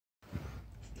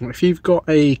If you've got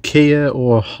a Kia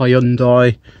or a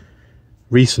Hyundai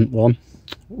recent one,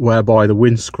 whereby the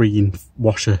windscreen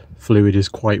washer fluid is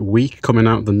quite weak coming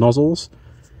out of the nozzles,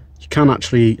 you can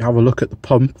actually have a look at the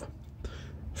pump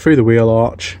through the wheel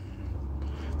arch.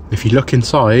 If you look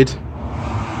inside,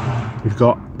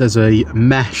 there's a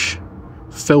mesh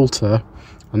filter,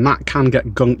 and that can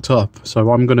get gunked up,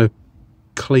 so I'm going to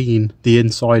clean the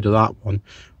inside of that one.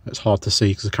 It's hard to see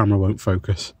because the camera won't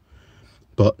focus,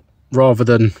 but rather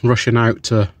than rushing out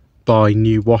to buy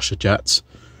new washer jets,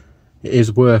 it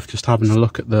is worth just having a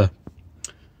look at the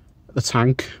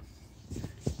tank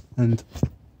and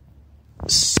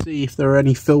see if there are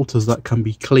any filters that can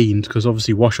be cleaned, because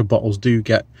obviously washer bottles do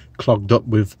get clogged up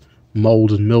with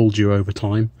mold and mildew over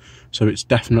time, so it's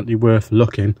definitely worth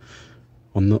looking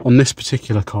on this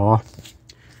particular car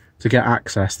to get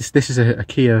access. This is a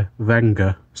Kia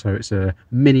Venga, so it's a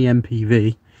mini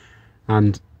MPV,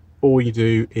 and all you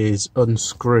do is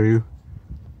unscrew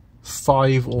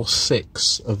 5 or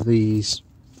 6 of these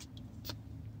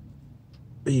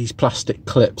plastic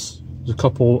clips. There's a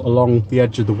couple along the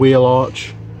edge of the wheel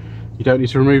arch. You don't need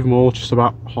to remove them all, just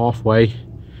about halfway,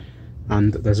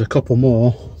 and there's a couple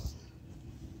more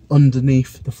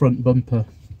underneath the front bumper.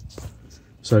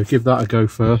 So give that a go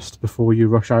first before you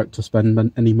rush out to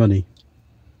spend any money.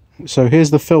 So here's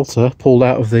the filter pulled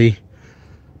out of the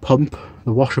pump,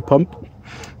 the washer pump.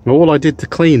 Now all I did to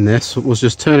clean this was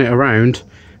just turn it around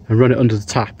and run it under the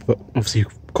tap, but obviously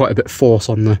quite a bit of force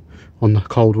on the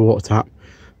cold water tap,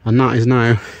 and that is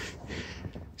now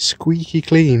squeaky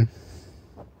clean.